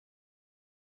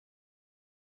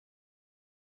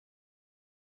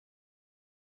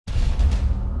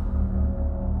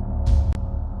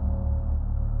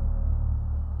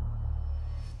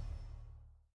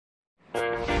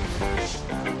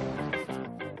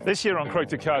This year on Creek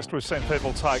to Coast, we've seen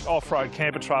people take off-road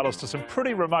camper trailers to some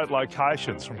pretty remote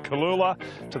locations, from Cooloola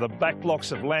to the back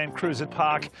blocks of Land Cruiser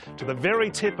Park to the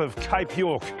very tip of Cape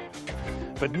York.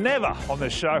 But never on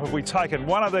this show have we taken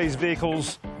one of these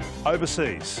vehicles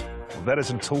overseas. Well, that is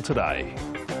until today.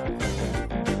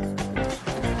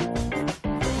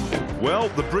 Well,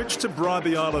 the bridge to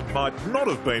Bribie Island might not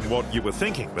have been what you were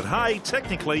thinking, but hey,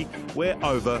 technically, we're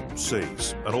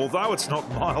overseas. And although it's not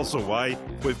miles away,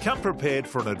 we've come prepared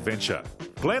for an adventure.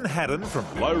 Glenn Haddon from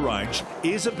Low Range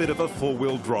is a bit of a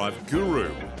four-wheel drive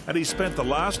guru, and he spent the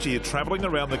last year travelling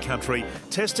around the country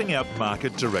testing out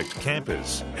market direct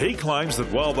campers. He claims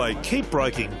that while they keep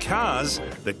breaking cars,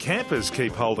 the campers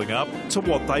keep holding up to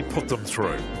what they put them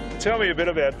through. Tell me a bit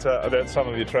about some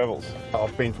of your travels.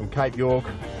 I've been from Cape York,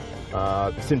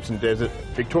 the Simpson Desert,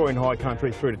 Victorian High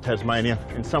Country through to Tasmania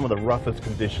in some of the roughest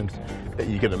conditions that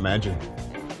you can imagine.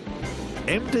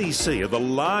 MDC are the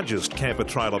largest camper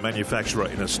trailer manufacturer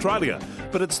in Australia,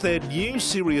 but it's their new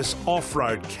serious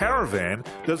off-road caravan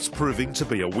that's proving to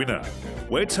be a winner.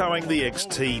 We're towing the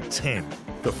XT-10,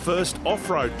 the first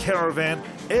off-road caravan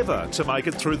ever to make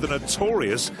it through the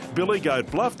notorious Billy Goat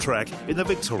Bluff track in the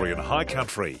Victorian High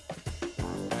Country.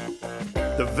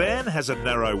 The van has a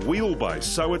narrow wheelbase,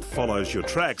 so it follows your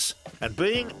tracks, and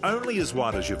being only as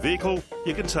wide as your vehicle,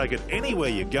 you can take it anywhere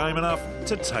you're game enough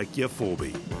to take your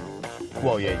 4B.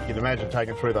 Well, yeah, you can imagine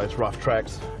taking through those rough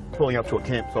tracks, pulling up to a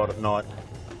campsite at night.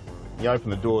 You open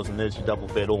the doors and there's your double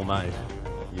bed all made.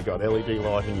 You've got LED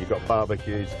lighting, you've got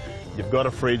barbecues, you've got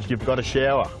a fridge, you've got a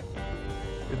shower.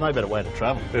 There's no better way to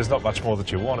travel. There's not much more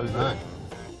that you want, is there? No.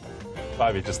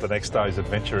 Maybe just the next day's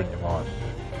adventure in your mind.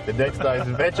 The next day's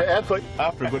adventure, absolutely,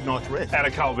 after a good night's rest. And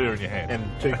a cold beer in your hand.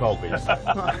 And 2 cold beers.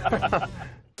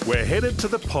 We're headed to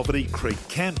the Poverty Creek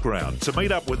campground to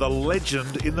meet up with a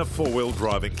legend in the four-wheel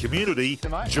driving community,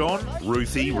 John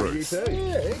Ruthie Ruth.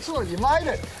 Yeah, excellent, you made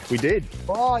it. We did.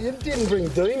 Oh, you didn't bring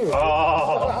Dean with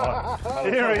Oh,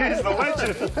 here he is, the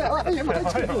legend. you. Mate,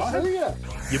 it's good to see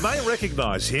you. You may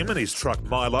recognise him and his truck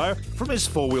Milo from his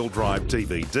four-wheel drive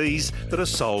DVDs that are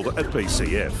sold at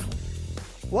BCF.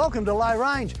 Welcome to Low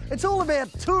Range. It's all about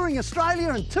touring Australia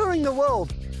and touring the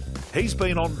world. He's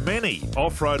been on many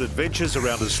off-road adventures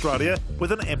around Australia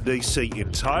with an MDC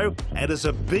in tow and is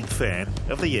a big fan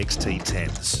of the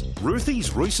XT-10s.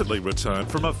 Ruthie's recently returned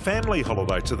from a family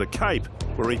holiday to the Cape,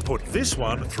 where he put this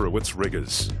one through its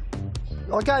rigours.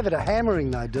 I gave it a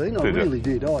hammering though, Dean. I really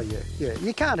did. Oh, yeah.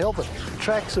 You can't help it.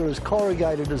 Tracks are as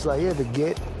corrugated as they ever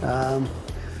get.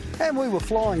 And we were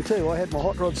flying too. I had my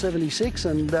Hot Rod 76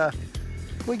 and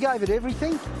we gave it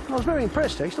everything. I was very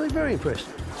impressed, actually, very impressed.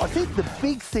 I think the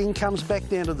big thing comes back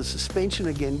down to the suspension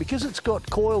again, because it's got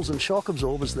coils and shock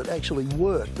absorbers that actually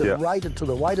work, that are rated to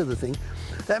the weight of the thing.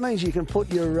 That means you can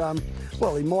put your,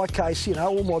 well, in my case, you know,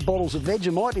 all my bottles of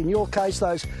Vegemite, in your case,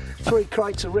 those 3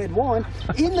 crates of red wine,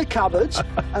 in the cupboards,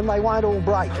 and they won't all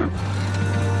break.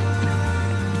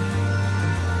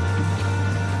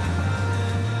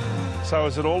 So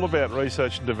is it all about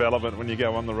research and development when you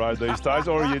go on the road these days,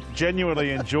 or are you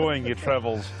genuinely enjoying your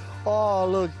travels? Oh,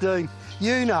 look, Dean,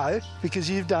 you know, because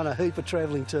you've done a heap of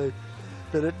travelling too,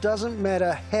 that it doesn't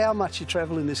matter how much you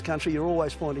travel in this country, you're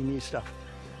always finding new stuff.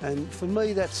 And for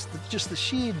me, that's just the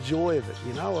sheer joy of it,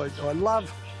 you know. I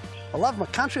love my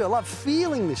country, I love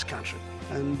feeling this country.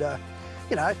 And,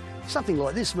 you know, something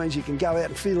like this means you can go out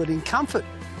and feel it in comfort.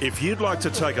 If you'd like to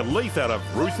take a leaf out of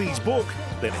Ruthie's book,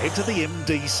 then head to the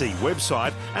MDC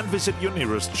website and visit your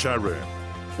nearest showroom.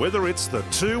 Whether it's the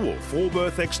 2 or 4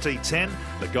 berth XT-10,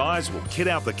 the guys will kit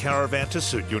out the caravan to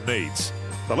suit your needs.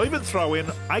 They'll even throw in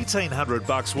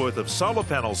 $1,800 worth of solar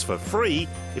panels for free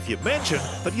if you mention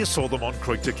that you saw them on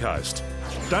Creek to Coast.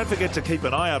 Don't forget to keep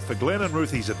an eye out for Glenn and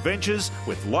Ruthie's adventures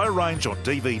with Low Range on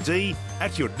DVD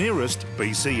at your nearest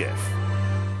BCF.